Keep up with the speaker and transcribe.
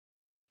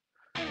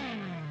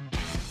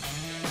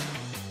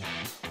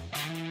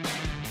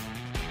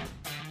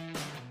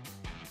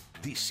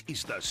This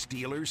is the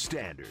Steelers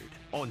Standard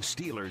on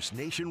Steelers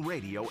Nation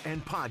Radio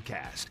and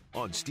podcast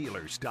on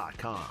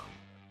Steelers.com.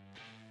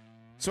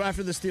 So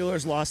after the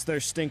Steelers lost their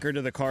stinker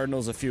to the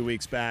Cardinals a few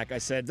weeks back, I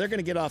said they're going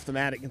to get off the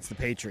mat against the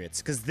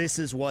Patriots because this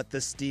is what the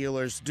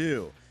Steelers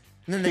do.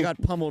 And then they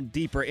got pummeled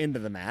deeper into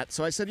the mat.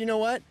 So I said, you know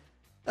what?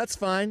 That's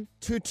fine.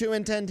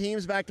 2-2-10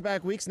 teams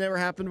back-to-back weeks never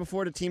happened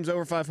before to teams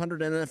over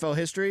 500 in NFL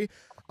history.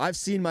 I've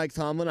seen Mike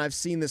Tomlin. I've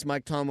seen this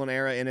Mike Tomlin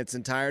era in its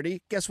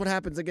entirety. Guess what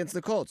happens against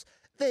the Colts?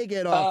 They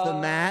get off the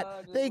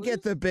mat. They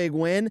get the big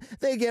win.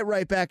 They get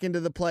right back into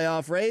the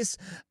playoff race.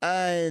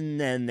 And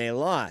then they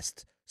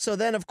lost. So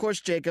then, of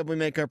course, Jacob, we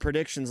make our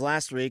predictions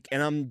last week,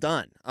 and I'm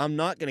done. I'm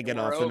not going to get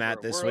off the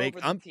mat this week.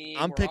 I'm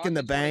picking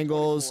the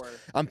Bengals.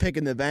 I'm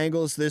picking the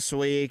Bengals this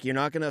week. You're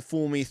not going to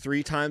fool me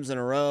 3 times in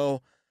a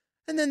row.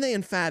 And then they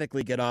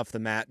emphatically get off the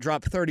mat,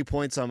 drop 30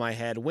 points on my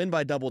head, win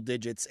by double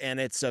digits, and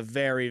it's a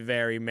very,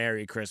 very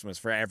Merry Christmas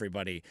for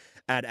everybody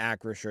at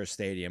Acrisure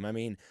Stadium. I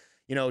mean,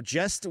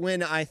 just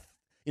when I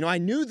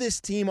knew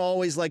this team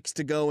always likes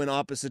to go in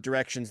opposite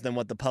directions than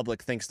what the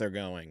public thinks they're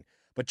going.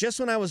 But just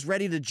when I was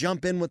ready to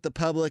jump in with the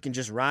public and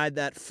just ride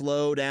that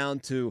flow down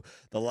to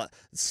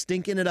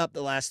stinking it up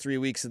the last 3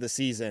 weeks of the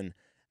season,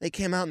 they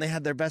came out and they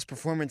had their best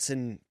performance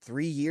in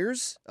 3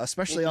 years,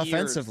 especially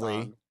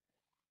offensively.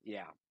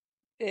 Yeah.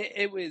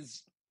 It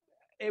was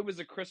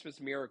a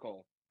Christmas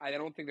miracle. I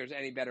don't think there's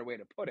any better way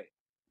to put it.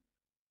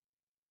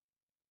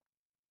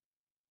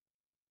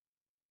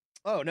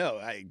 Oh, no,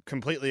 I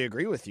completely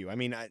agree with you. I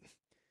mean,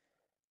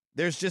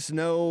 there's just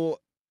no,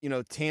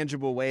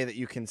 tangible way that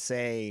you can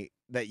say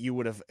that you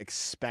would have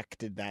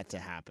expected that to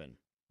happen.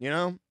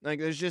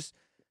 There's just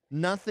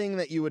nothing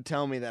that you would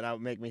tell me that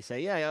would make me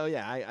say,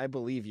 I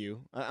believe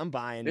you. I'm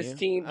buying you. This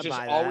team just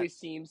always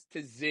seems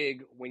to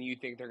zig when you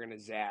think they're going to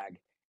zag.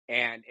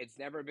 And it's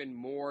never been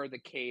more the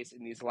case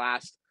in these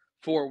last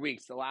 4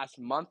 weeks, the last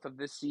month of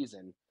this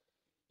season.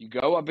 You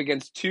go up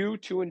against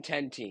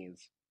 2-2-10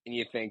 teams, and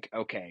you think,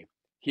 okay,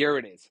 here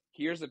it is.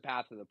 Here's the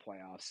path to the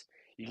playoffs.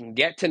 You can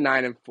get to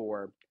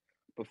 9-4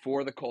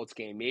 before the Colts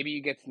game. Maybe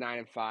you get to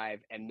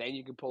 9-5, and then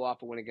you can pull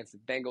off a win against the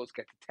Bengals,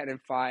 get to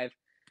 10-5,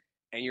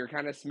 and you're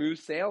kind of smooth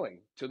sailing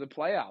to the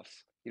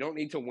playoffs. You don't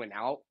need to win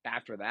out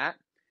after that.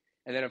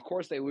 And then, of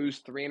course, they lose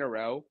 3 in a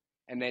row.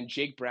 And then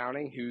Jake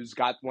Browning, who's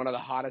got one of the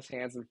hottest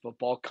hands in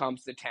football,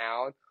 comes to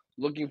town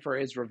looking for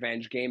his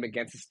revenge game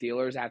against the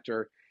Steelers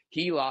after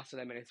he lost to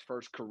them in his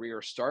first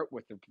career start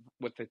with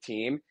the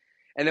team.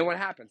 And then what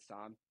happens,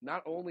 Tom?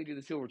 Not only do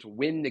the Steelers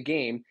win the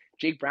game,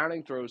 Jake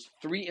Browning throws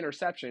 3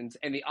 interceptions,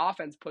 and the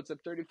offense puts up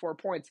 34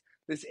 points.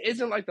 This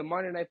isn't like the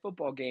Monday Night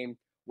Football game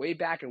way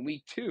back in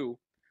week 2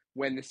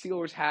 when the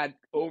Steelers had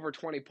over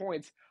 20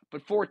 points,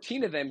 but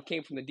 14 of them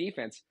came from the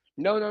defense.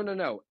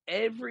 No.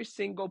 Every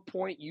single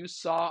point you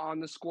saw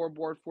on the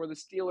scoreboard for the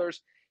Steelers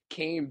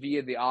came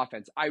via the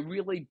offense.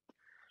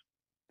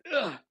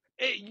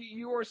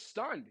 You were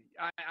stunned.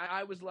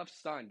 I was left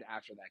stunned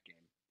after that game.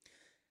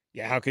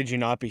 Yeah, how could you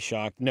not be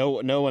shocked?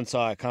 No one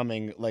saw it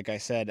coming, like I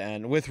said.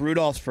 And with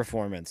Rudolph's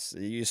performance,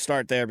 you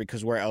start there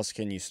because where else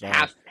can you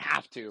start?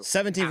 Have to.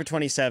 17 for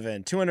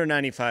 27,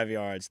 295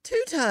 yards,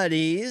 2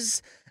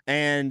 tutties.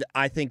 And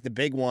I think the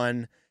big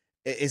one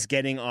is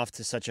getting off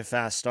to such a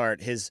fast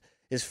start. His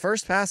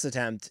first pass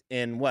attempt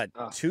in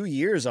 2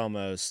 years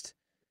almost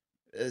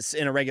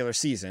in a regular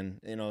season,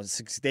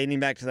 dating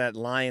back to that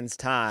Lions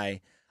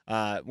tie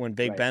when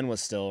Big Ben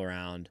was still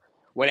around.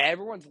 When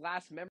everyone's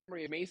last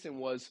memory of Mason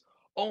was,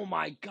 oh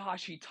my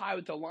gosh, he tied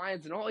with the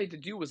Lions, and all he had to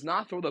do was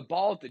not throw the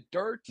ball at the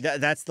dirt.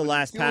 That's the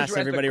last pass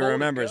everybody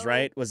remembers,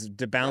 right? Was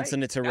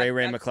bouncing it to Ray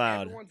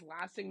McLeod. Everyone's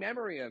lasting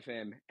memory of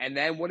him. And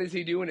then what does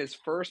he do in his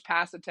first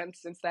pass attempt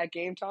since that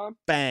game, Tom?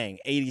 Bang,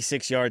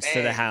 86 yards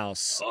to the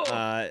house.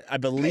 I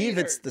believe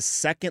it's the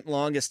second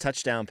longest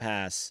touchdown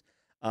pass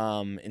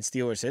in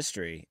Steelers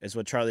history, is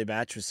what Charlie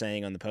Batch was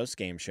saying on the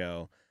postgame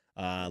show.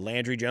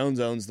 Landry Jones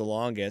owns the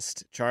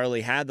longest.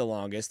 Charlie had the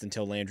longest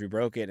until Landry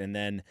broke it, and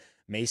then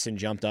Mason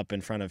jumped up in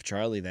front of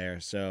Charlie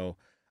there. So,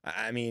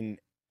 I mean,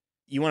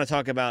 you want to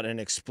talk about an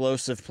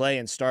explosive play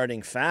and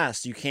starting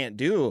fast. You can't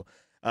do.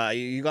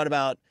 You got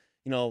about,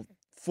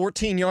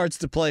 14 yards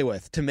to play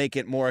with to make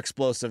it more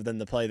explosive than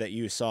the play that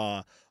you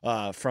saw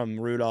from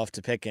Rudolph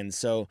to Pickens.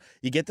 So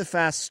you get the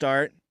fast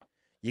start.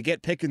 You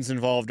get Pickens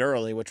involved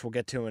early, which we'll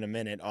get to in a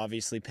minute.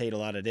 Obviously paid a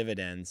lot of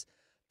dividends.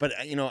 But,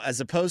 as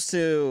opposed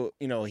to,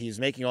 he was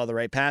making all the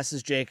right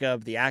passes,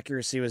 Jacob, the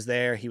accuracy was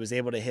there. He was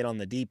able to hit on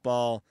the deep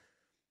ball.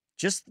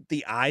 Just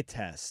the eye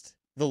test,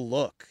 the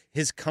look,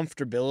 his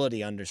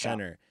comfortability under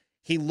center.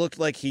 He looked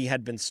like he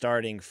had been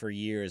starting for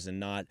years and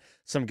not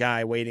some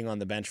guy waiting on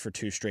the bench for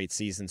 2 straight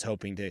seasons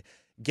hoping to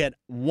get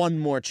one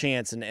more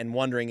chance and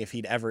wondering if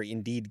he'd ever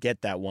indeed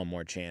get that one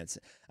more chance.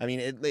 I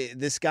mean,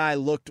 this guy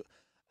looked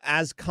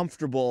as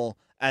comfortable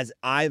as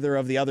either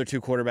of the other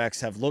 2 quarterbacks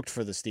have looked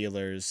for the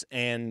Steelers.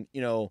 And,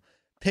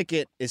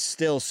 Pickett is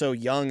still so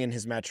young in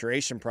his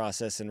maturation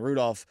process, and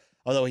Rudolph,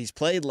 although he's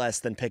played less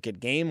than Pickett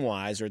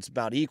game-wise, or it's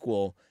about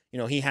equal,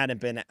 he hadn't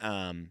been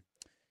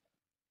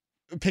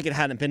Pickett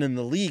hadn't been in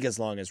the league as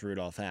long as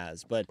Rudolph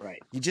has, but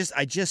Right.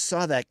 I just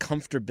saw that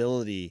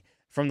comfortability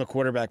from the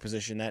quarterback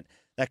position, that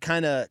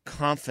kind of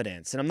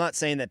confidence. And I'm not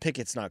saying that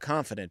Pickett's not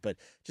confident, but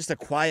just a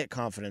quiet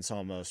confidence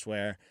almost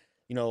where,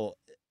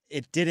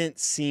 it didn't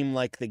seem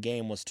like the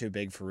game was too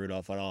big for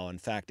Rudolph at all. In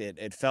fact,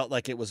 it felt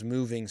like it was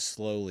moving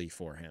slowly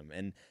for him.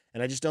 And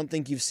I just don't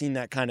think you've seen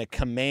that kind of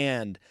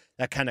command,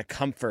 that kind of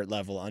comfort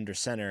level under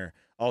center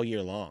all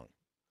year long.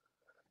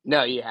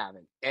 No, you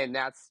haven't. And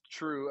that's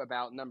true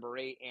about number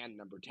 8 and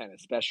number 10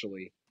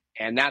 especially.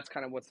 And that's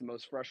kind of what's the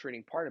most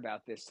frustrating part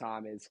about this,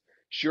 Tom, is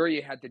sure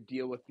you had to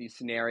deal with the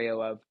scenario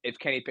of if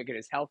Kenny Pickett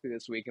is healthy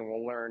this week, and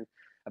we'll learn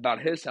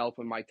about his health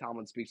when Mike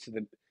Tomlin speaks to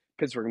the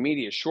Pittsburgh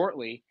media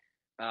shortly,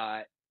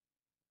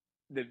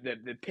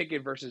 the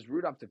Pickett versus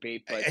Rudolph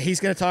debate. But He's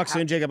going to talk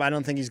soon, Jacob. I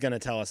don't think he's going to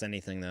tell us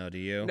anything, though. Do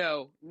you?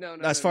 No.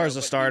 As far as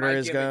the starter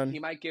is going? He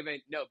might give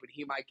an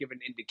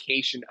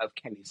indication of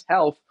Kenny's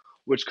health,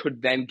 which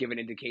could then give an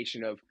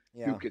indication of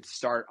who could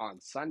start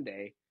on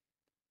Sunday.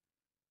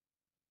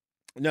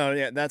 No,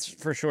 yeah, that's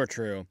for sure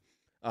true.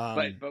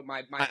 But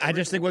I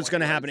just think what's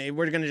going to happen,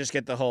 we're going to just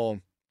get the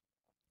whole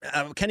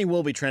Kenny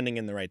will be trending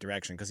in the right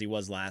direction because he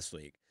was last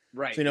week.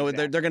 Right. So,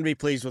 exactly. they're going to be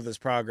pleased with his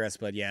progress.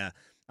 But, yeah,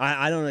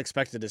 I don't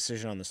expect a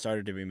decision on the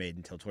starter to be made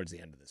until towards the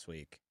end of this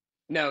week.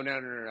 No.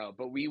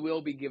 But we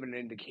will be given an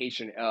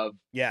indication of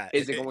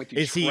is it going to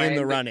is trend? He in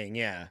the running?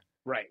 Yeah.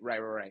 Right.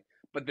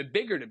 But the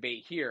bigger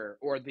debate here,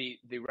 or the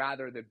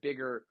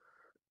bigger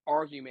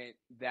argument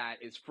that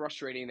is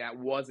frustrating that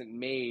wasn't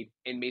made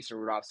in Mason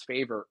Rudolph's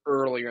favor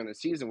earlier in the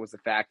season, was the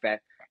fact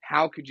that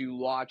how could you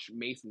watch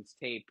Mason's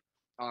tape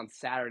on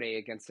Saturday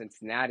against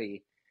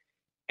Cincinnati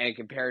and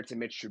compare it to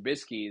Mitch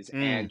Trubisky's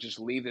and just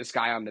leave this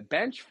guy on the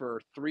bench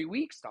for 3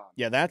 weeks, Tom?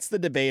 Yeah, that's the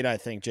debate, I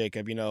think,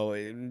 Jacob.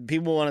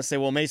 People want to say,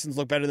 well, Mason's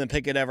looked better than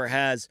Pickett ever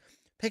has.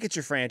 Pickett's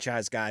your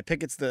franchise guy.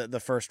 Pickett's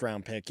the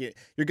first-round pick.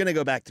 You're going to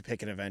go back to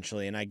Pickett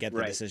eventually, and I get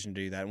the decision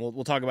to do that. And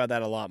we'll talk about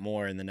that a lot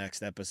more in the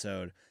next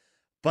episode.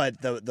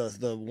 But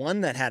the one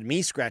that had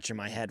me scratching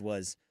my head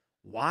was,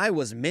 why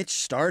was Mitch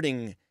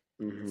starting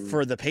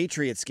for the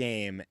Patriots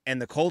game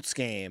and the Colts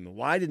game?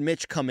 Why did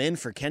Mitch come in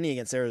for Kenny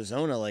against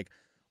Arizona? Like,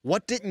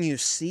 what didn't you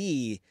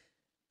see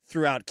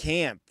throughout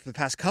camp the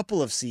past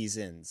couple of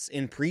seasons,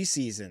 in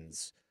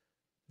preseasons,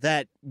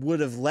 that would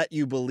have let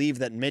you believe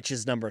that Mitch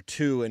is number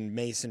 2 and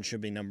Mason should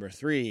be number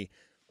 3?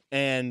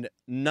 And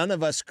none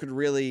of us could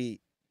really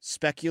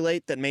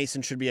speculate that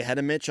Mason should be ahead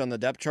of Mitch on the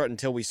depth chart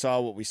until we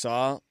saw what we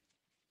saw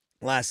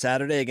last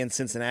Saturday against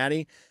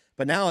Cincinnati.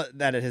 But now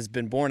that it has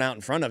been borne out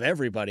in front of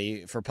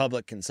everybody for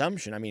public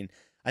consumption, I mean,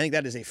 I think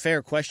that is a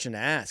fair question to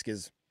ask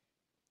is,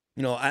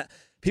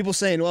 people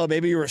saying, well,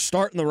 maybe you were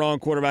starting the wrong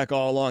quarterback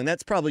all along.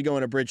 That's probably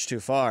going a bridge too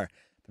far.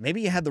 But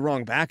maybe you had the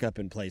wrong backup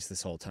in place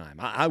this whole time.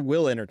 I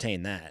will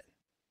entertain that.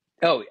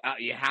 Oh,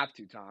 you have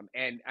to, Tom.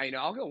 And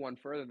I'll go one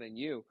further than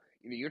you.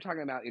 You're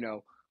talking about,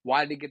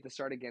 why did he get the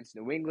start against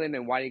New England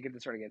and why did he get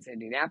the start against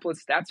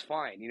Indianapolis? That's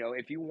fine.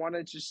 If you want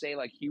to just say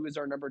like he was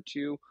our number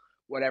 2,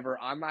 whatever,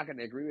 I'm not going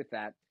to agree with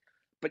that.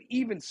 But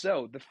even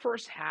so, the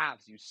first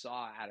halves you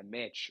saw out of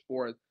Mitch,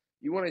 or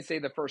you want to say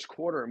the first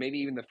quarter, or maybe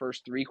even the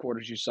first 3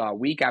 quarters you saw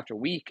week after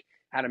week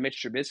out of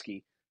Mitch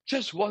Trubisky,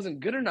 just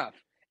wasn't good enough.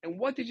 And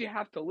what did you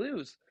have to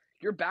lose?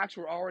 Your backs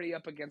were already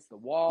up against the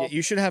wall. Yeah,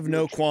 you should have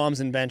no qualms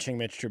in benching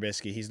Mitch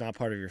Trubisky. He's not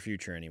part of your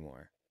future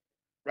anymore.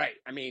 Right.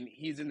 I mean,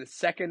 he's in the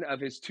second of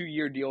his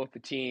 2-year deal with the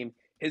team.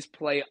 His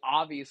play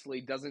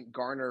obviously doesn't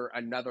garner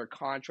another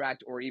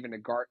contract or even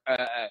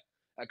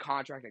a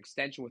contract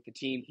extension with the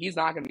team. He's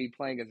not going to be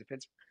playing as a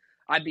Pittsburgh.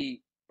 I'd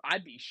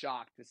be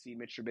shocked to see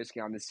Mitch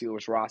Trubisky on the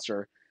Steelers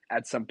roster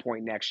at some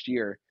point next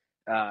year.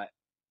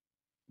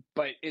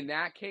 But in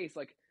that case,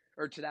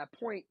 or to that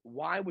point,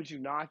 why would you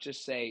not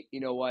just say, you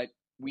know what,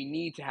 we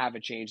need to have a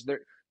change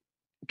there,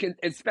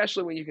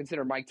 especially when you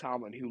consider Mike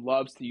Tomlin, who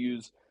loves to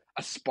use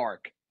a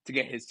spark to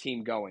get his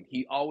team going.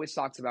 He always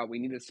talks about we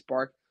need a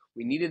spark.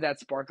 We needed that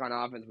spark on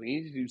offense. We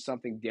needed to do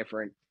something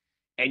different.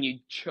 And you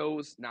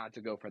chose not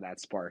to go for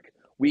that spark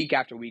week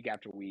after week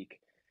after week.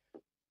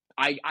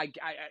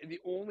 The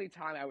only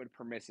time I would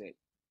permit it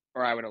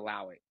or I would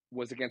allow it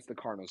was against the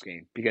Cardinals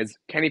game because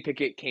Kenny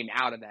Pickett came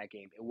out of that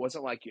game. It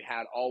wasn't like you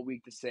had all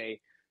week to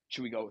say,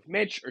 should we go with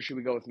Mitch or should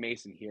we go with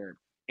Mason here?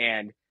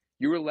 And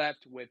you were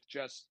left with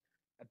just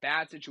a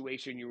bad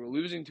situation. You were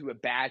losing to a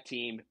bad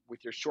team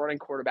with your starting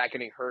quarterback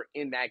getting hurt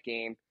in that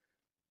game.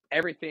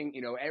 Everything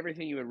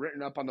you had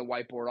written up on the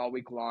whiteboard all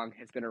week long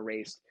has been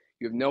erased.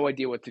 You have no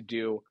idea what to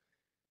do.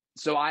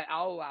 So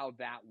I'll allow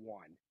that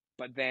one.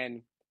 But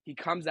then he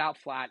comes out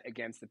flat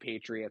against the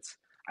Patriots.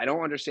 I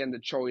don't understand the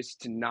choice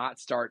to not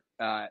start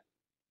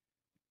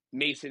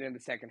Mason in the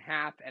second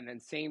half. And then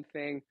same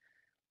thing.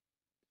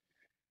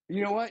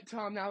 You know what,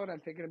 Tom, now that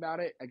I'm thinking about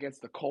it,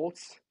 against the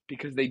Colts,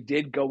 because they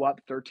did go up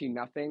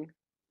 13-0,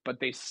 but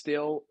they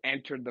still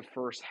entered the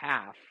first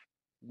half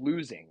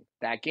losing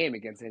that game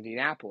against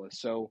Indianapolis.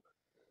 So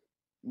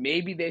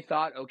maybe they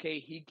thought, okay,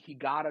 he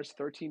got us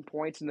 13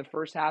 points in the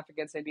first half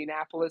against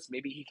Indianapolis.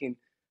 Maybe he can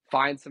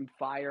find some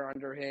fire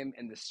under him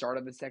in the start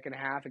of the second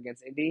half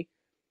against Indy.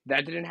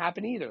 That didn't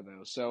happen either,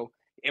 though. So,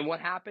 and what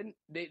happened?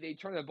 They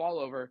turned the ball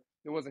over.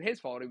 It wasn't his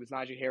fault. It was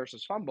Najee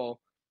Harris's fumble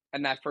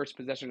and that first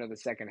possession of the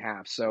second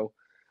half. So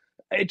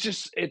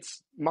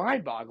it's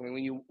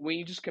mind-boggling when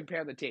you just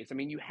compare the tapes. I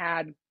mean, you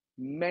had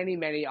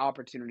many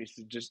opportunities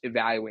to just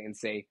evaluate and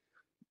say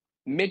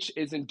Mitch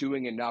isn't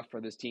doing enough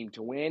for this team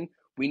to win.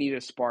 We need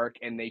a spark,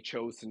 and they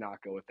chose to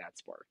not go with that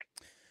spark.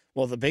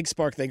 Well, the big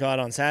spark they got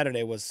on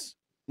Saturday was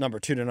number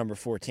 2 to number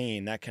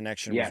 14. That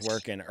connection was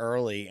working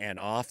early and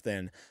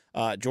often.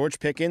 George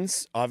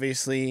Pickens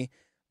obviously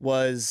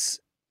was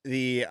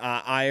the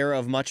ire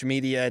of much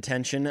media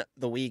attention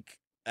the week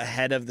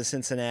ahead of the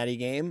Cincinnati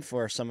game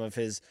for some of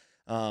his,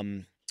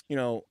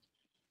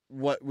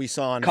 what we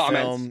saw on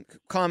film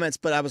comments.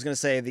 But I was going to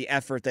say the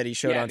effort that he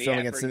showed on film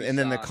against, and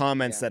then the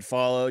comments that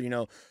followed.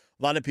 A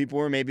lot of people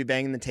were maybe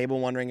banging the table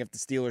wondering if the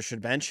Steelers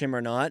should bench him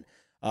or not.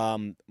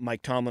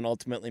 Mike Tomlin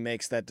ultimately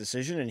makes that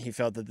decision, and he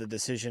felt that the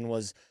decision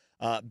was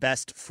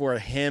best for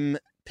him,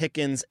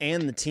 Pickens,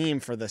 and the team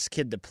for this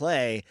kid to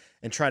play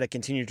and try to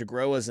continue to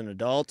grow as an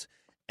adult.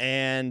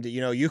 And,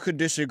 you could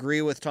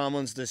disagree with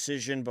Tomlin's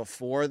decision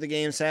before the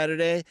game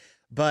Saturday,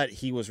 but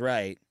he was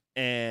right.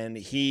 And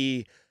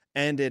he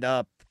ended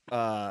up,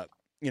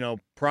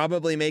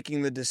 probably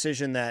making the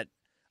decision that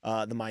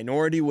the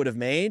minority would have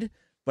made.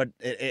 But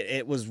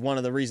it was one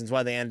of the reasons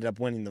why they ended up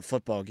winning the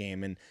football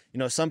game. And,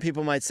 some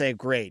people might say,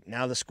 great,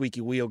 now the squeaky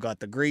wheel got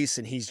the grease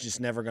and he's just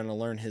never going to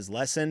learn his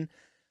lesson.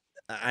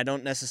 I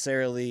don't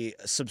necessarily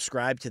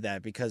subscribe to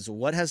that, because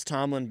what has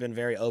Tomlin been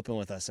very open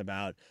with us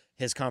about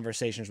his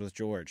conversations with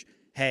George?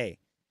 Hey,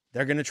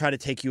 they're going to try to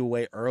take you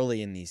away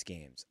early in these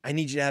games. I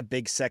need you to have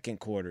big second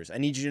quarters. I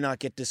need you to not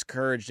get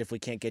discouraged if we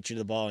can't get you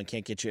the ball and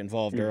can't get you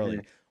involved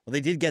early. Well,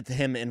 they did get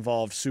him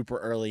involved super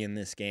early in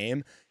this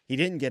game. He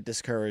didn't get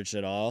discouraged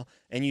at all.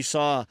 And you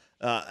saw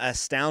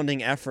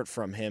astounding effort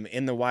from him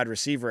in the wide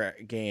receiver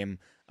game,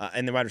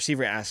 in the wide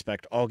receiver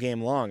aspect all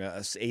game long. A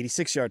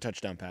 86-yard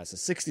touchdown pass, a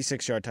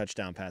 66-yard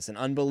touchdown pass, an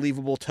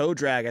unbelievable toe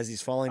drag as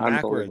he's falling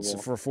backwards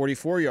for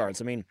 44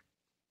 yards. I mean,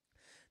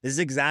 this is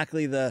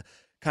exactly the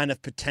kind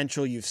of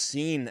potential you've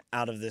seen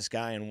out of this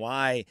guy and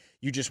why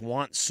you just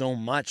want so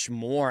much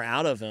more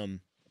out of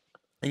him.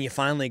 And you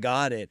finally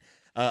got it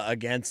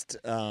against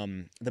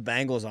the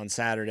Bengals on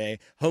Saturday.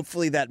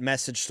 Hopefully that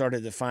message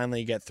started to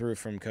finally get through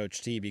from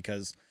Coach T,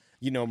 because,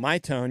 my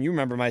tone, you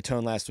remember my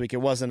tone last week. It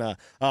wasn't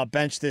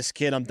bench this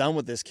kid, I'm done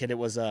with this kid. It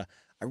was I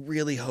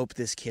really hope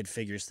this kid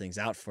figures things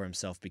out for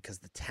himself, because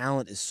the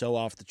talent is so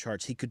off the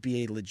charts. He could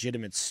be a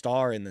legitimate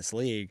star in this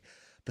league.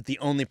 But the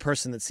only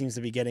person that seems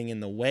to be getting in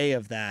the way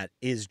of that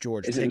is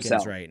George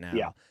Pickens right now.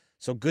 Yeah.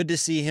 So good to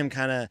see him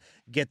kind of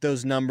get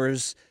those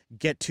numbers,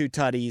 get 2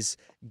 tutties,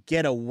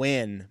 get a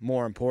win,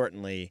 more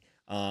importantly.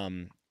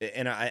 And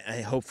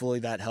I hopefully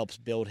that helps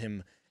build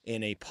him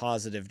in a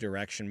positive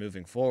direction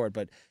moving forward.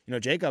 But,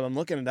 Jacob, I'm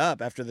looking it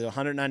up after the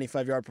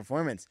 195-yard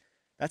performance.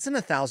 That's an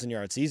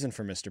 1,000-yard season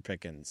for Mr.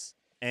 Pickens.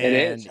 And it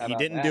is. He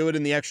didn't do it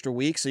in the extra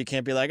week, so you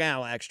can't be like,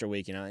 extra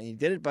week. He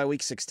did it by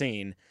week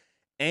 16.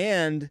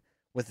 And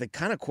with the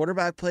kind of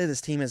quarterback play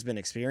this team has been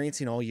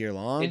experiencing all year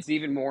long, it's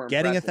even more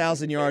impressive. Getting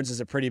 1,000 yards is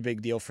a pretty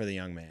big deal for the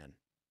young man.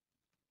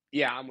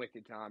 Yeah, I'm with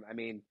you, Tom. I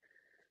mean,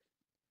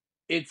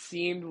 it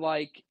seemed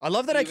like... I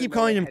love that I keep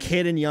calling him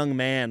kid and young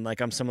man,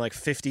 like I'm some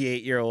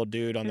 58-year-old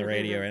dude on the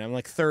radio, and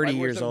I'm 30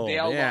 years old.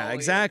 Yeah,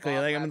 exactly.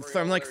 I'm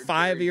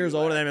 5 years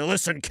older than him.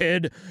 Listen,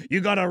 kid, you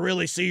got to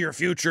really see your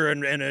future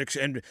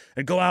and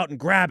go out and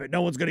grab it.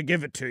 No one's going to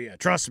give it to you.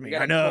 Trust me,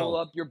 I know. Pull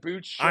up your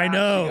bootstraps. I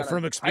know,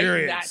 from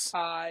experience. That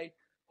tie.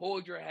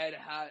 Hold your head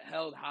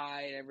held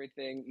high and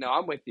everything. No,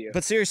 I'm with you.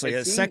 But seriously,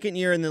 his second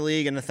year in the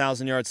league and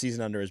 1,000-yard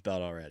season under his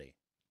belt already.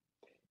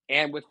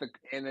 And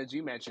as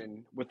you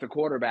mentioned, with the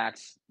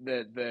quarterbacks,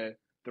 the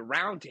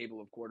round table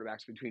of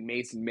quarterbacks between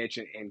Mason, Mitch,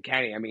 and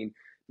Kenny. I mean,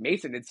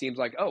 Mason, it seems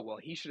like,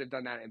 he should have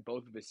done that in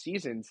both of his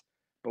seasons.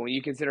 But when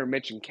you consider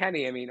Mitch and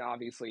Kenny, I mean,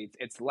 obviously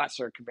it's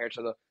lesser compared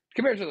to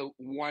the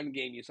one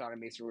game you saw in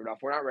Mason Rudolph.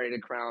 We're not ready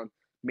to crown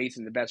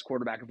Mason the best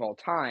quarterback of all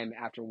time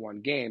after one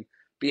game.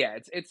 But yeah,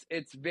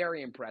 it's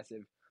very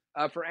impressive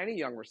for any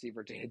young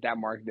receiver to hit that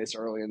mark this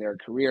early in their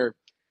career.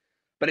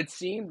 But it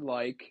seemed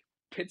like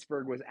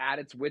Pittsburgh was at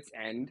its wit's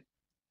end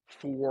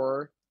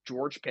for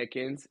George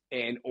Pickens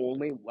in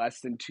only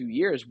less than 2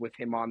 years with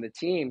him on the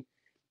team.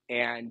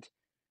 And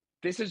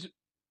this is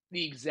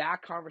the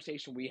exact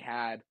conversation we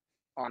had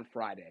on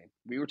Friday.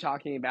 We were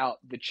talking about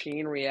the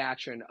chain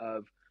reaction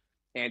of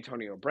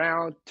Antonio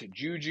Brown to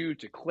Juju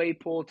to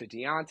Claypool to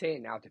Deontay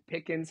and now to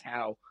Pickens,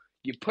 how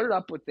you put it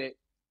up with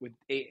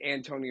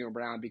Antonio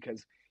Brown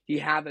because he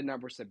had the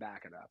numbers to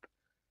back it up.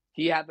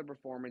 He had the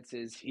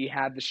performances. He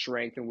had the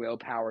strength and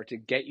willpower to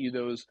get you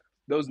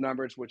those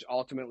numbers, which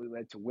ultimately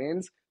led to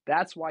wins.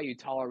 That's why you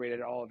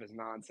tolerated all of his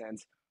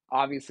nonsense.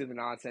 Obviously, the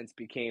nonsense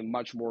became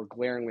much more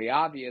glaringly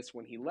obvious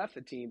when he left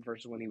the team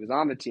versus when he was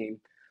on the team.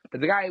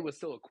 But the guy was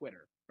still a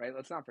quitter, right?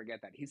 Let's not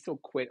forget that. He still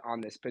quit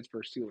on this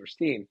Pittsburgh Steelers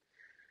team.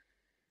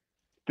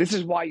 This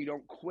is why you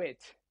don't quit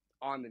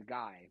on the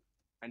guy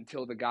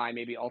until the guy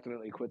maybe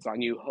ultimately quits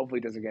on you. Hopefully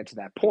it doesn't get to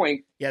that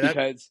point. Yeah,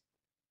 because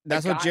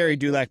That's what Jerry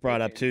Dulac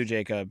brought up too,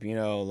 Jacob.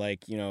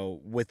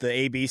 With the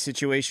AB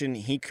situation,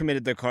 he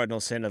committed the cardinal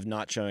sin of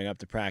not showing up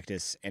to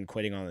practice and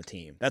quitting on the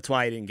team. That's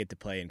why he didn't get to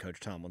play in Coach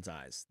Tomlin's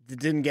eyes. It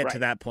didn't get to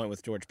that point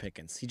with George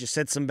Pickens. He just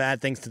said some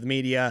bad things to the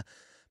media,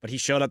 but he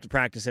showed up to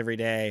practice every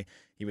day.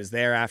 He was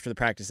there after the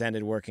practice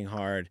ended, working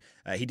hard.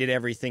 He did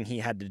everything he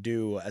had to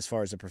do as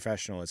far as a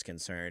professional is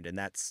concerned, and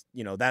that's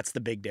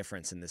the big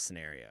difference in this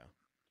scenario.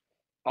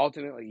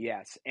 Ultimately,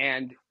 yes,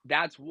 and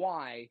that's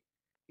why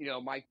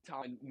Mike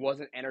Tomlin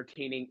wasn't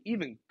entertaining,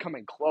 even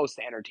coming close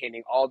to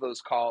entertaining all those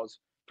calls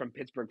from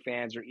Pittsburgh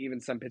fans or even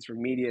some Pittsburgh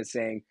media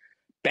saying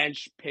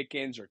bench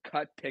Pickens or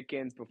cut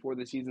Pickens before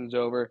the season's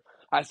over.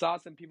 I saw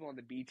some people on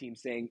the B team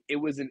saying it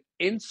was an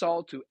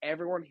insult to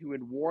everyone who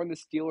had worn the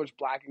Steelers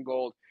black and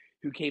gold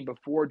who came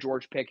before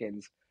George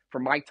Pickens for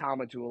Mike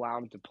Tomlin to allow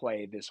him to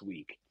play this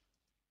week.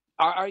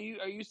 Are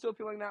you still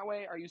feeling that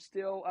way? Are you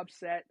still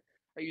upset?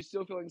 Are you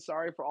still feeling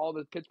sorry for all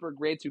the Pittsburgh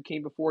greats who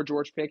came before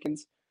George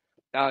Pickens?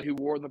 Who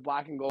wore the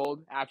black and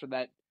gold after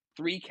that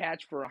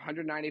 3-catch for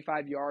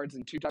 195 yards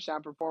and 2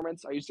 touchdown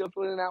performance? Are you still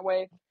feeling that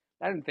way?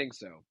 I didn't think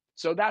so.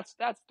 So that's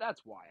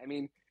why. I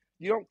mean,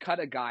 you don't cut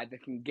a guy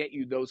that can get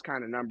you those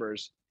kind of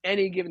numbers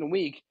any given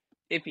week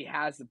if he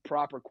has the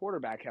proper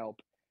quarterback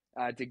help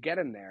to get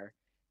him there.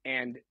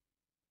 And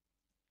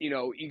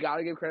you got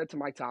to give credit to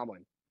Mike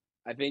Tomlin.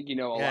 I think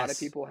a lot of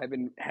people have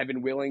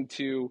been willing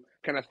to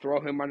kind of throw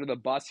him under the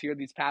bus here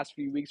these past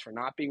few weeks for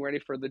not being ready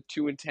for the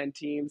 2-10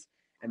 teams.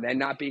 And then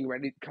not being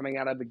ready coming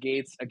out of the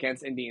gates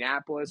against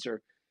Indianapolis,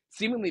 or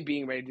seemingly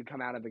being ready to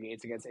come out of the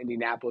gates against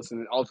Indianapolis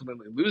and then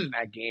ultimately losing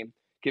that game,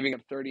 giving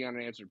up 30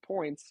 unanswered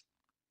points.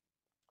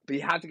 But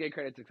you have to get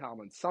credit to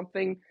Tomlin.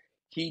 Something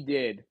he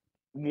did,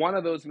 one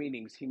of those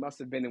meetings he must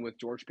have been in with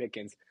George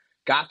Pickens,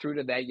 got through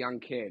to that young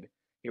kid.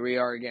 Here we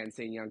are again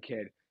saying young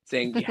kid,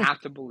 saying you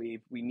have to believe.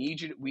 We need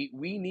you. We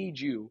need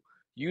you.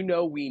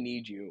 We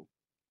need you.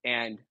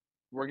 And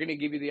we're going to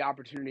give you the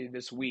opportunity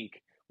this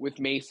week with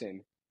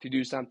Mason to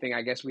do something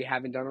I guess we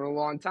haven't done in a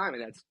long time,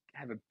 and that's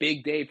have a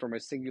big day from a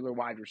singular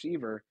wide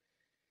receiver,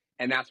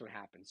 and that's what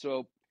happened.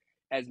 So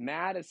as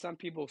mad as some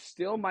people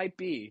still might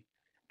be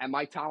at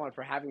Mike Tomlin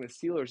for having the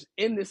Steelers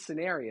in this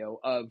scenario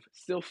of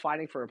still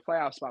fighting for a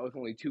playoff spot with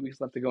only 2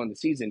 weeks left to go in the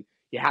season,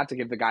 you have to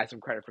give the guy some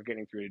credit for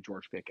getting through to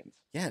George Pickens.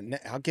 Yeah,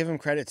 I'll give him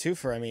credit too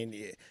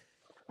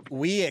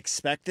we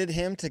expected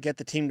him to get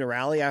the team to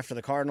rally after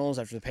the Cardinals,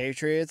 after the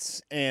Patriots.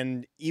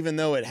 And even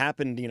though it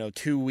happened,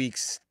 2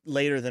 weeks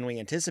later than we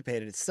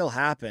anticipated, it still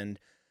happened.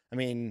 I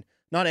mean,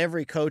 not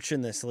every coach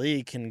in this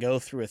league can go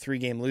through a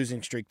 3-game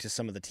losing streak to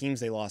some of the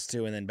teams they lost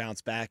to and then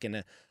bounce back in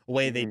a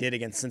way they did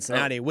against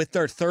Cincinnati with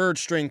their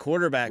third-string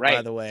quarterback,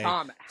 by the way,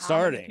 Tom,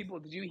 starting. How many people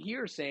did you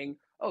hear saying,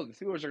 oh, the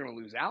Steelers are going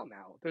to lose out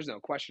now? There's no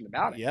question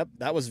about it. Yep,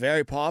 that was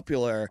very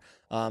popular.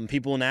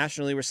 People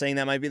nationally were saying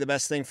that might be the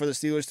best thing for the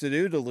Steelers to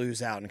do, to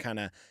lose out and kind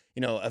of,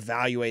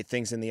 evaluate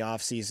things in the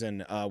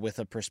offseason with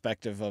a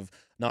perspective of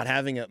not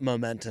having a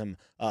momentum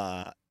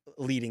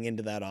leading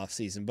into that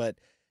offseason. But,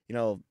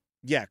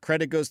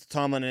 credit goes to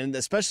Tomlin, and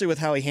especially with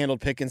how he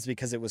handled Pickens,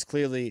 because it was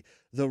clearly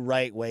the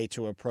right way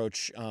to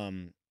approach,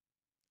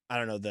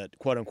 the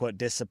quote-unquote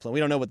discipline. We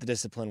don't know what the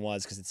discipline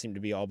was because it seemed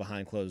to be all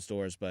behind closed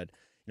doors, but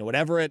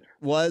whatever it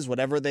was,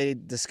 whatever they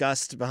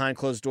discussed behind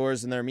closed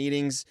doors in their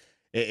meetings,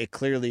 it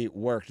clearly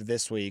worked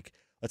this week.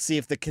 Let's see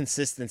if the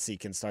consistency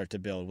can start to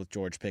build with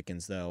George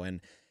Pickens, though. And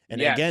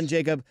again,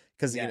 Jacob,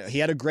 because he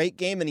had a great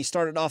game and he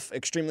started off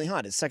extremely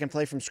hot. His second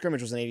play from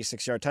scrimmage was an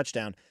 86-yard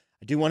touchdown.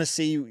 I do want to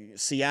see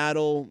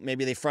Seattle,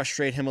 maybe they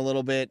frustrate him a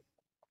little bit,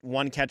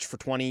 1 catch for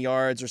 20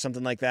 yards or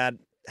something like that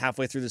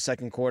halfway through the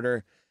second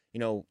quarter.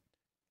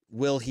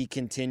 Will he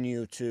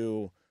continue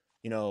to,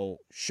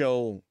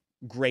 show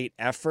great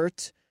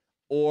effort?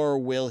 Or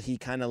will he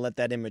kind of let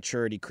that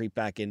immaturity creep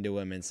back into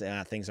him and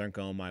say, things aren't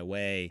going my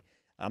way?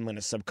 I'm going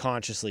to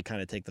subconsciously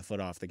kind of take the foot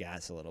off the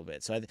gas a little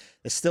bit. So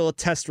there's still a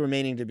test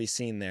remaining to be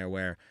seen there,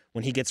 where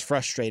when he gets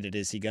frustrated,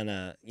 is he going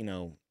to,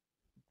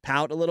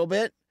 pout a little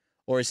bit?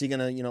 Or is he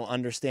going to,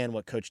 understand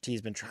what Coach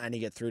T's been trying to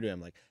get through to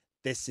him? Like,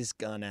 this is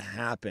going to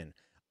happen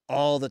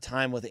all the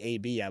time with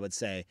AB, I would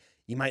say.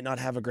 You might not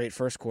have a great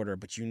first quarter,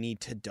 but you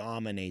need to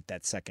dominate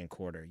that second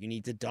quarter. You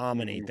need to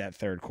dominate that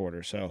third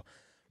quarter. So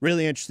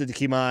really interested to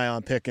keep my eye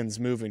on Pickens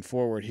moving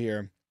forward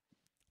here.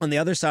 On the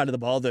other side of the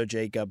ball, though,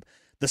 Jacob,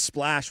 the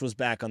splash was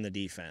back on the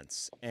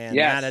defense. And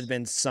that had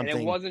been something.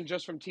 And it wasn't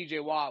just from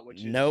T.J. Watt,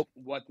 which is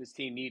what this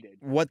team needed.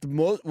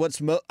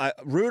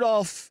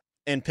 Rudolph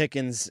and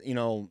Pickens,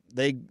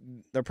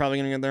 they're probably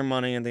going to get their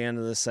money at the end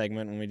of this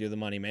segment when we do the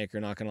moneymaker,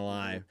 not going to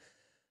lie.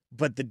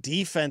 But the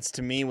defense,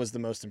 to me, was the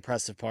most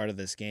impressive part of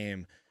this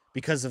game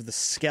because of the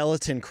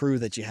skeleton crew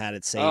that you had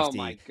at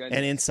safety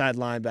and inside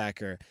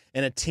linebacker,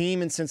 and a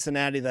team in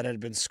Cincinnati that had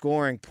been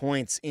scoring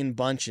points in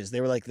bunches.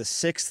 They were like the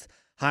 6th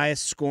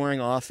highest scoring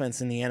offense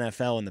in the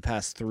NFL in the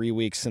past 3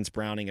 weeks since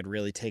Browning had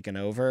really taken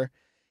over.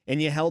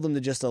 And you held them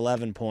to just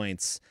 11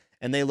 points,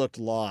 and they looked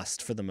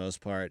lost for the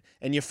most part.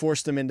 And you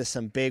forced them into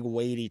some big,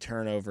 weighty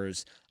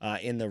turnovers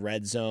in the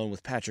red zone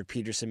with Patrick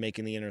Peterson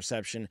making the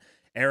interception.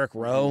 Eric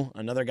Rowe,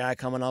 another guy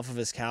coming off of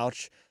his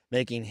couch,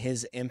 making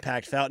his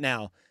impact felt.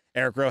 Now,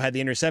 Eric Rowe had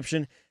the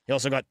interception. He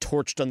also got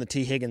torched on the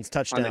T. Higgins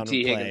touchdown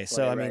play.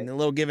 So, I mean, a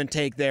little give and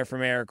take there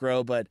from Eric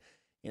Rowe, but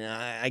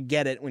I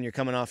get it when you're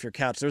coming off your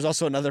couch. There was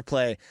also another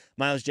play.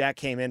 Miles Jack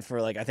came in for,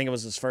 I think it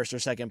was his first or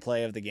second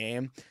play of the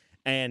game,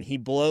 and he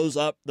blows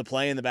up the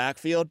play in the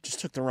backfield, just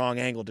took the wrong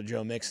angle to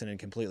Joe Mixon and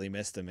completely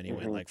missed him, and he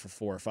went for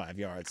 4 or 5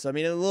 yards. So, I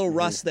mean, a little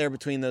rust there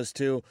between those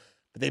two,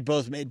 but they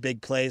both made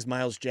big plays.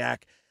 Miles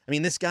Jack, I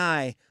mean, this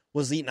guy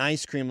was eating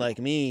ice cream like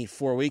me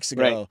 4 weeks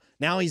ago. Right.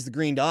 Now he's the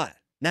green dot.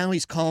 Now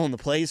he's calling the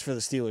plays for the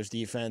Steelers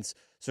defense.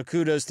 So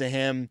kudos to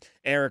him,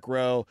 Eric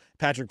Rowe,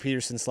 Patrick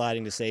Peterson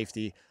sliding to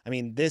safety. I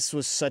mean, this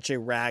was such a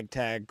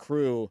ragtag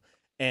crew,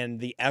 and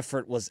the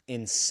effort was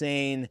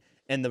insane,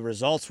 and the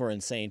results were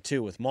insane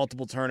too, with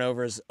multiple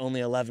turnovers,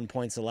 only 11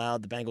 points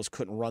allowed. The Bengals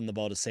couldn't run the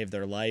ball to save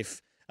their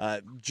life.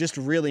 Just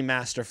really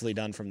masterfully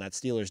done from that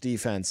Steelers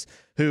defense,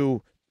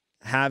 who,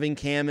 having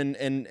Cam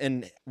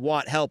and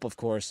Watt help, of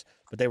course,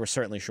 but they were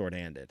certainly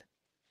shorthanded.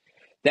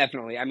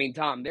 Definitely. I mean,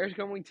 Tom, there's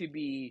going to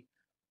be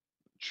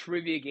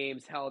trivia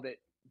games held at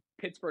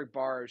Pittsburgh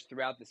bars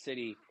throughout the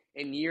city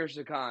in years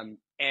to come,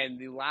 and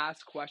the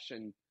last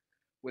question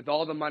with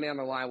all the money on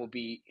the line will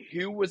be,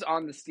 who was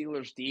on the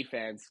Steelers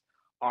defense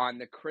on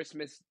the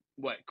Christmas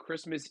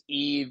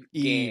Eve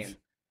game?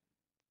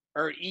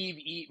 Or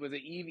Eve, was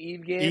it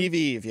Eve game?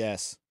 Eve,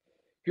 yes.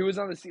 Who was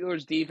on the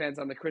Steelers defense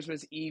on the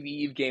Christmas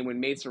Eve game when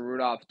Mason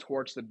Rudolph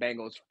torched the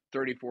Bengals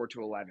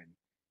 34-11?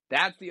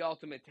 That's the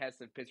ultimate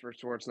test of Pittsburgh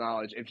sports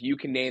knowledge, if you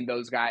can name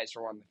those guys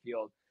who are on the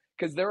field.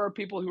 Because there are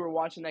people who are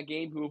watching that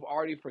game who have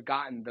already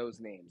forgotten those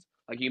names.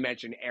 Like you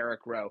mentioned,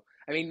 Eric Rowe.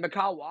 I mean,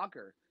 Mykal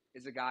Walker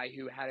is a guy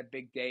who had a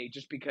big day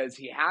just because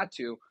he had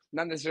to.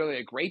 Not necessarily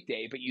a great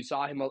day, but you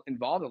saw him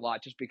involved a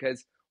lot just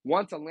because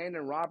once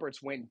Landon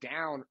Roberts went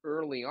down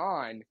early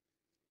on,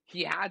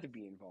 he had to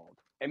be involved.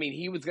 I mean,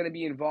 he was going to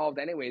be involved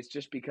anyways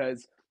just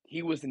because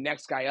he was the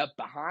next guy up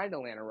behind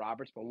Landon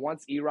Roberts. But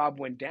once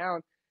E-Rob went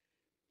down,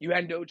 you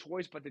had no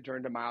choice but to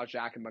turn to Miles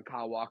Jack and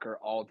Mykal Walker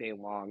all day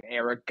long.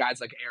 Guys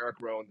like Eric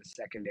Rowe in the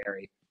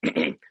secondary.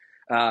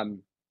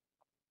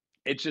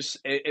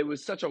 It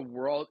was such a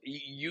world.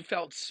 You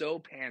felt so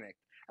panicked.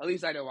 At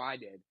least I know I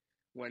did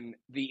when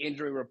the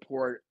injury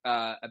report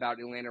about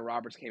Landon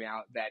Roberts came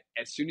out, that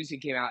as soon as he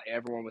came out,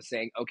 everyone was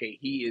saying, okay,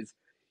 he is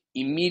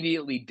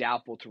immediately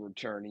doubtful to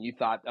return. And you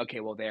thought,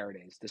 okay, well, there it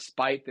is.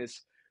 Despite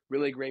this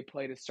really great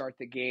play to start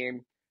the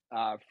game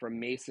from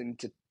Mason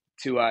to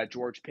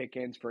George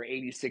Pickens for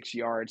 86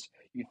 yards,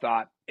 you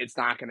thought it's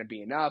not going to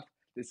be enough.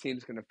 This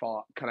team's going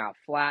to come out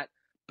flat.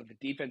 But the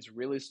defense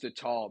really stood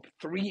tall.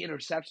 3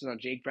 interceptions on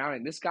Jake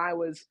Browning. This guy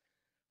was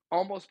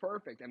almost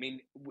perfect. I mean,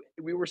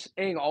 we were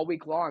saying all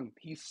week long,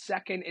 he's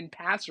second in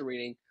passer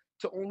rating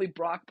to only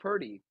Brock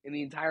Purdy in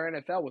the entire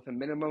NFL with a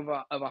minimum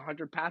of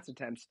 100 pass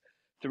attempts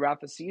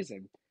throughout the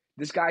season.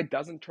 This guy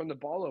doesn't turn the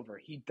ball over.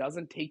 He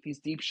doesn't take these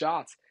deep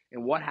shots.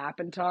 And what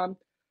happened, Tom?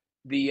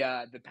 The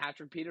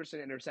Patrick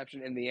Peterson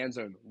interception in the end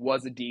zone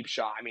was a deep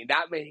shot. I mean,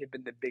 that may have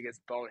been the biggest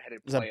boneheaded play.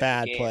 It was a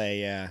bad play,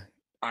 yeah.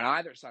 On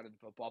either side of the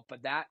football, but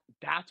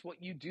that's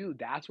what you do.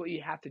 That's what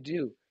you have to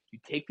do. You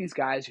take these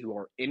guys who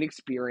are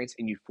inexperienced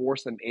and you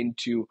force them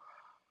into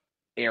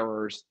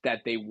errors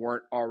that they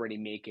weren't already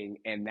making,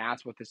 and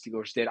that's what the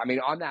Steelers did. I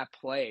mean, on that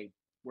play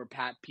where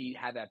Pete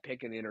had that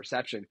pick and the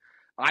interception,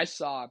 I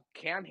saw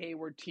Cam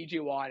Hayward, T.J.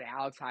 Watt, and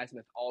Alex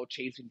Highsmith all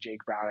chasing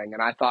Jake Browning,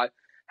 and I thought,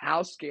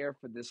 how scared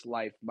for this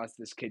life must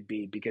this kid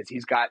be, because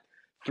he's got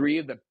 3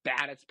 of the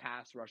baddest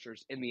pass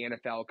rushers in the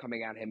NFL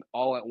coming at him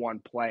all at one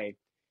play.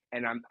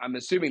 And I'm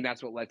assuming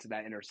that's what led to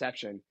that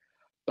interception.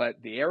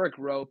 But the Eric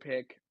Rowe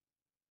pick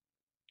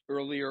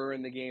earlier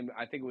in the game,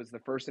 I think it was the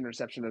first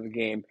interception of the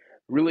game,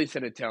 really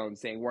set a tone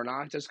saying, we're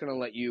not just going to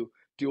let you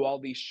do all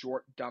these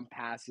short dump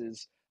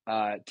passes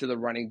to the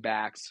running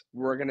backs.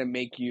 We're going to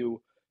make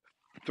you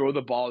throw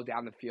the ball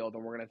down the field,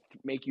 and we're going to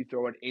make you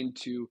throw it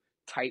into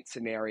tight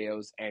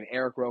scenarios. And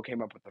Eric Rowe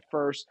came up with the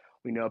first.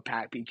 We know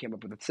Pat Pete came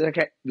up with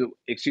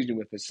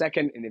the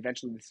second, and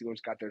eventually the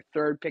Steelers got their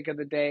 3rd pick of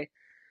the day.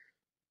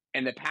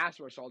 And the pass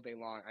rush all day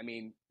long. I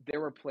mean, there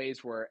were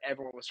plays where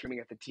everyone was screaming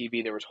at the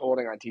TV. There was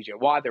holding on T.J.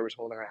 Watt. There was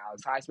holding on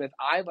Alex Highsmith.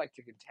 I'd like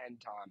to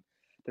contend, Tom,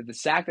 that the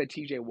sack that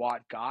T.J.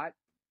 Watt got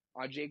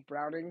on Jake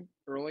Browning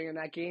early in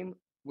that game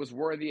was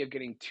worthy of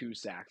getting 2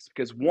 sacks.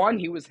 Because 1,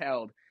 he was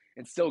held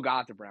and still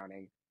got to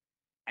Browning.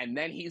 And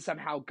then he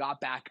somehow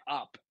got back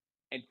up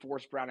and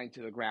forced Browning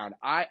to the ground.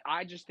 I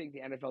just think the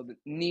NFL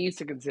needs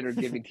to consider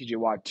giving T.J.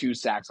 Watt 2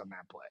 sacks on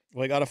that play.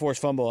 Well, he got a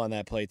forced fumble on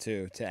that play,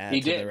 too, to add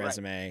to the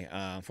resume.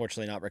 Right.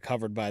 Unfortunately, not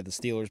recovered by the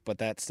Steelers, but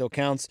that still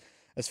counts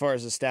as far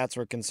as the stats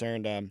were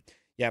concerned.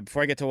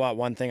 Before I get to Watt,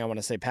 one thing I want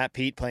to say, Pat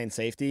Pete playing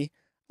safety,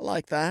 I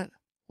like that.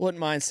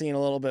 Wouldn't mind seeing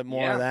a little bit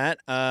more of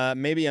that.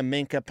 Maybe a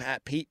Minka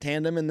Pat Pete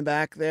tandem in the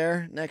back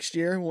there next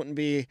year. Wouldn't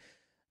be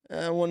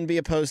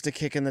opposed to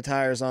kicking the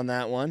tires on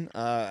that one.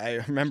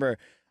 I remember...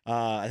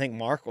 I think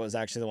Mark was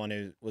actually the one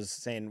who was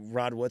saying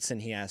Rod Woodson.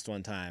 He asked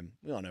one time.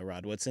 We all know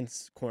Rod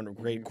Woodson's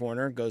great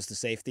corner, goes to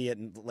safety at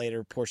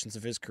later portions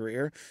of his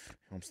career.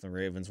 Helps the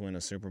Ravens win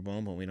a Super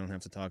Bowl, but we don't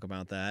have to talk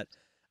about that.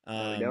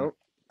 We don't.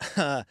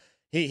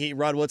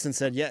 Rod Woodson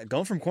said, yeah,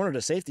 going from corner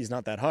to safety is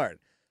not that hard.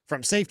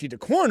 From safety to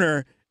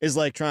corner is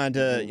like trying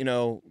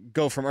to,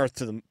 go from Earth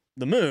to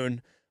the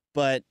moon,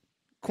 but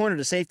corner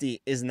to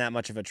safety isn't that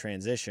much of a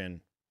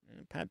transition.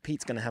 Pat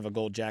Pete's going to have a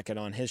gold jacket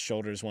on his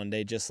shoulders one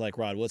day, just like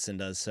Rod Woodson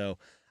does. So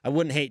I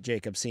wouldn't hate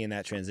Jacob seeing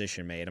that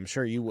transition made. I'm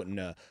sure you wouldn't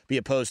be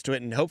opposed to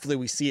it, and hopefully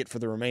we see it for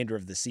the remainder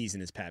of the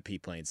season as Pat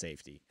Pete playing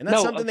safety. And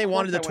that's something they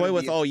wanted to toy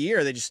with all year.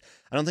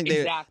 I don't think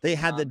they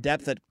had the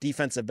depth at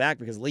defensive back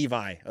because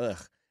Levi,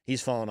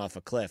 he's fallen off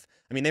a cliff.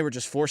 I mean, they were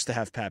just forced to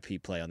have Pat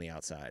Pete play on the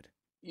outside.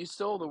 You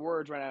stole the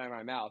words right out of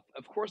my mouth.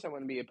 Of course I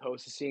wouldn't be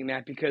opposed to seeing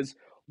that because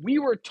we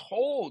were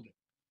told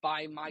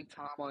by Mike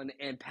Tomlin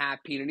and Pat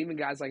Pete and even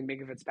guys like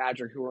Minka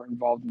Fitzpatrick who were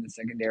involved in the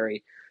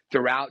secondary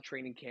throughout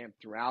training camp,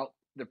 throughout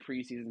the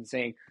preseason,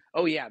 saying,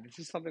 oh, yeah, this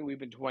is something we've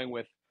been toying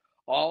with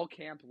all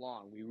camp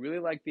long. We really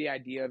like the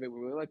idea of it. We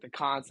really like the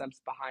concepts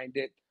behind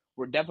it.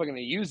 We're definitely going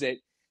to use it.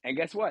 And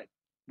guess what?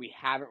 We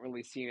haven't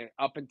really seen it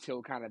up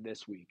until kind of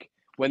this week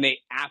when they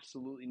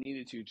absolutely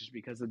needed to just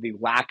because of the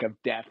lack of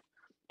depth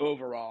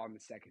overall in the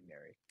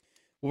secondary.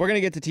 Well, we're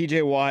going to get to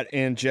TJ Watt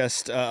in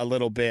just a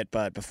little bit,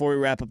 but before we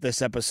wrap up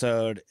this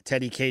episode,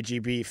 Teddy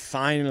KGB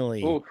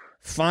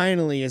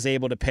finally is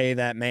able to pay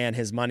that man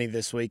his money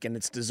this week, and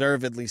it's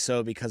deservedly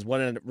so because what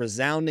a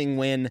resounding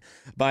win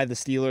by the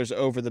Steelers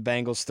over the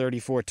Bengals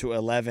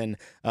 34-11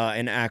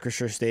 in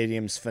Acrisure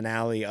Stadium's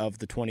finale of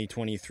the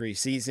 2023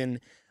 season.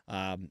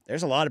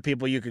 There's a lot of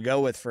people you could go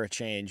with for a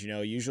change.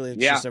 Usually it's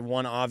just a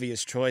one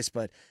obvious choice,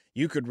 but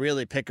you could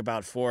really pick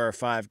about 4 or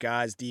 5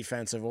 guys,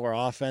 defensive or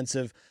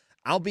offensive.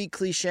 I'll be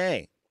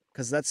cliche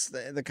because that's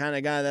the kind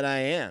of guy that I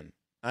am.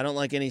 I don't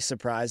like any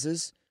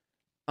surprises.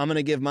 I'm going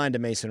to give mine to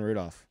Mason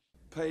Rudolph.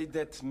 Pay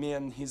that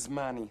man his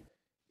money.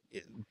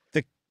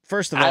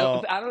 First of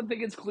all, I don't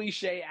think it's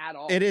cliche at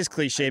all. It is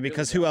cliche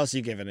because who else are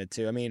you giving it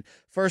to? I mean,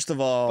 first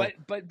of all,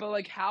 but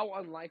like, how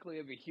unlikely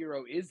of a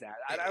hero is that?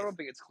 I don't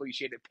think it's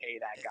cliche to pay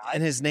that guy.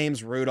 And his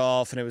name's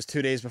Rudolph, and it was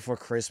 2 days before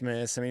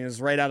Christmas. I mean, it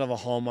was right out of a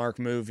Hallmark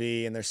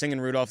movie, and they're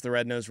singing Rudolph the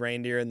Red-Nosed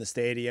Reindeer in the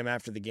stadium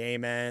after the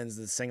game ends.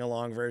 The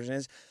sing-along version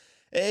is.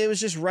 It was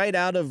just right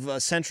out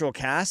of central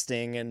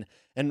casting,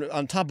 and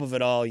on top of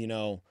it all,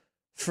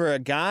 for a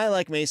guy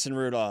like Mason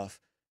Rudolph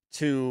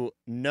to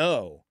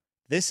know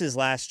this is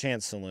last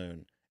chance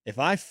saloon. If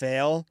I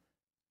fail,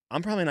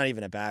 I'm probably not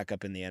even a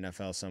backup in the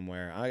NFL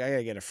somewhere. I got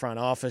to get a front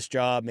office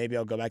job. Maybe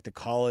I'll go back to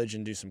college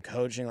and do some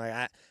coaching.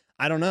 I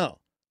don't know,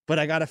 but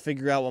I got to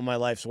figure out what my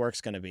life's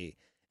work's going to be.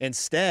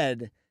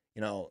 Instead,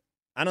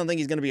 I don't think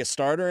he's going to be a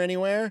starter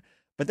anywhere,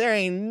 but there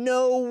ain't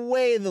no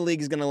way the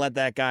league is going to let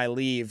that guy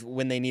leave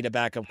when they need a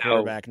backup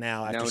quarterback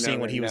now after seeing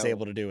what he was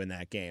able to do in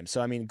that game.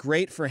 So, I mean,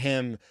 great for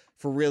him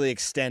for really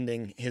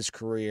extending his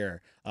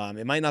career.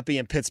 It might not be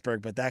in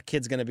Pittsburgh, but that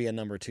kid's going to be a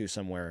number 2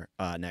 somewhere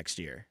next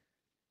year.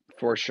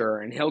 For sure.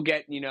 And he'll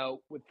get,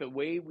 with the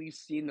way we've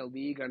seen the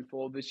league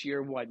unfold this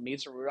year,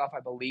 Mason Rudolph,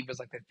 I believe, is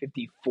like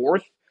the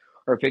 54th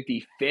or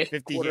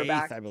 55th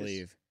quarterback. I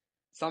believe.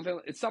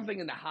 It's something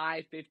in the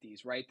high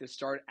 50s, right, to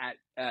start at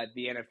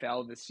the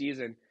NFL this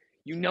season.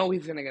 He's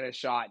going to get a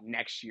shot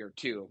next year,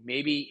 too.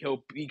 Maybe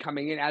he'll be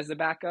coming in as the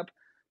backup,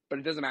 but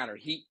it doesn't matter.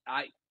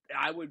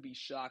 I would be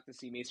shocked to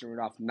see Mason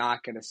Rudolph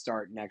not going to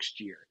start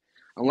next year,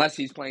 unless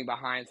he's playing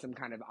behind some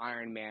kind of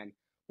Iron Man,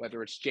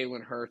 whether it's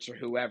Jalen Hurts or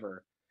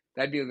whoever.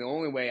 That'd be the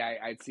only way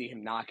I'd see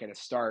him not going to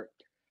start.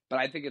 But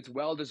I think it's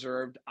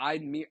well-deserved.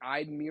 I'd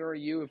mirror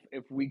you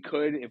if we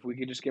could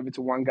just give it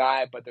to one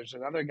guy. But there's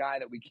another guy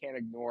that we can't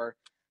ignore,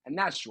 and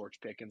that's George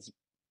Pickens.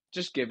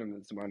 Just give him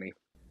his money.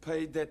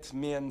 Pay that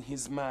man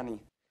his money.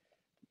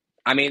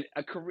 I mean,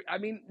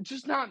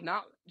 just not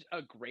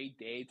a great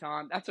day,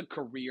 Tom. That's a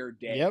career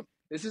day. Yep.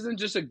 This isn't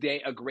just a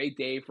great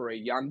day for a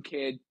young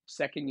kid,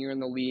 second year in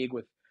the league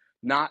with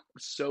not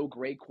so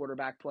great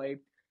quarterback play.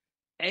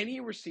 Any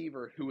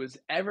receiver who has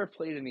ever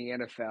played in the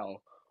NFL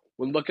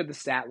would look at the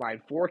stat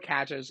line: 4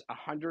 catches,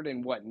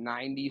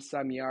 90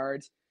 some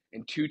yards,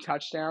 and 2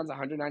 touchdowns,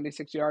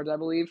 196 yards, I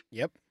believe.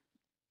 Yep.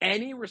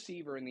 Any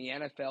receiver in the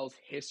NFL's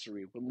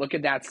history would look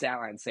at that stat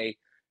line and say,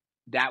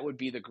 that would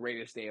be the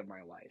greatest day of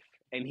my life.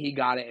 And he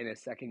got it in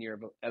his second year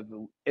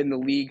in the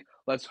league.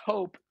 Let's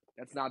hope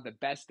that's not the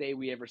best day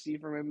we ever see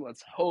from him.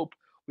 Let's hope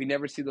we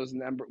never see those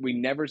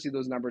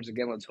numbers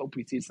again. Let's hope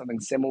we see something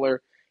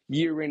similar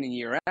year in and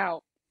year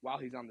out while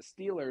he's on the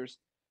Steelers.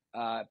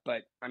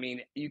 But, I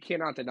mean, you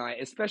cannot deny,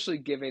 especially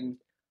given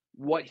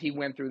what he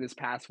went through this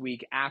past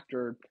week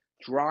after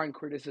drawing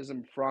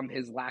criticism from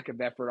his lack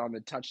of effort on the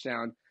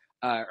touchdown.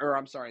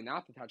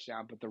 Not the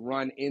touchdown, but the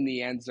run in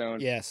the end zone.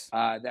 Yes.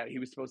 That he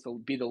was supposed to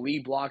be the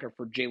lead blocker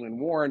for Jaylen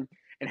Warren.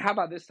 And how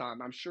about this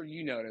time? I'm sure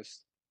you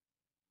noticed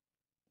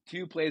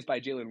 2 plays by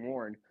Jaylen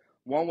Warren.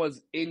 One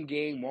was in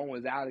game, one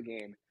was out of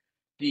game.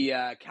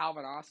 The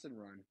Calvin Austin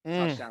run,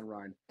 touchdown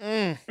run.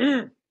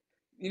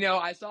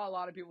 I saw a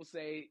lot of people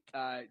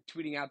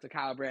tweeting out to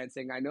Kyle Brandt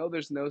saying, I know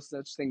there's no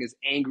such thing as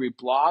angry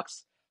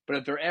blocks, but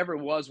if there ever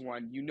was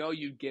one,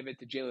 you'd give it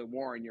to Jaylen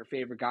Warren, your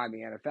favorite guy in the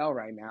NFL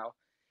right now.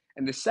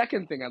 And the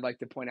second thing I'd like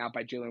to point out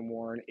by Jaylen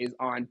Warren is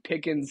on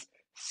Pickens'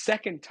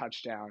 second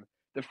touchdown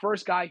the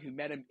first guy who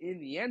met him in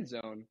the end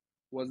zone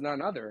was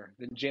none other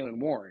than Jaylen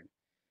Warren.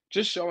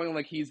 Just showing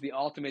like he's the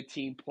ultimate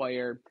team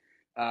player.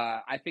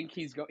 I think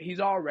he's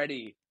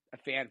already a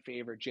fan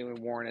favorite, Jaylen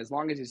Warren. As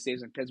long as he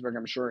stays in Pittsburgh,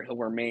 I'm sure he'll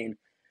remain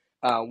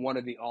one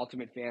of the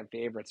ultimate fan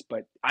favorites.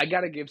 But I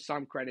got to give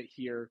some credit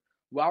here.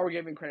 While we're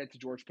giving credit to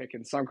George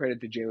Pickens, some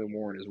credit to Jaylen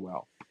Warren as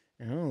well.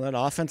 That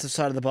offensive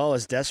side of the ball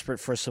is desperate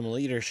for some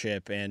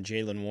leadership, and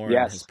Jaylen Warren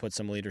has put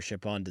some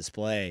leadership on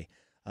display,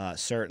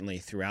 certainly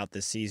throughout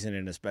this season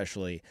and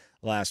especially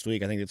last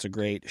week. I think it's a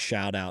great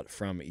shout-out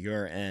from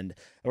your end.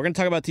 We're going to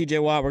talk about T.J.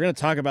 Watt. We're going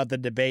to talk about the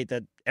debate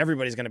that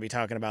everybody's going to be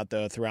talking about,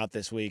 though, throughout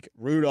this week.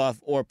 Rudolph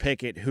or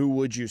Pickett, who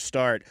would you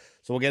start?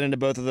 So we'll get into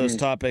both of those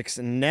topics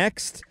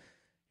next.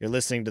 You're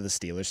listening to the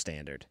Steelers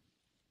Standard.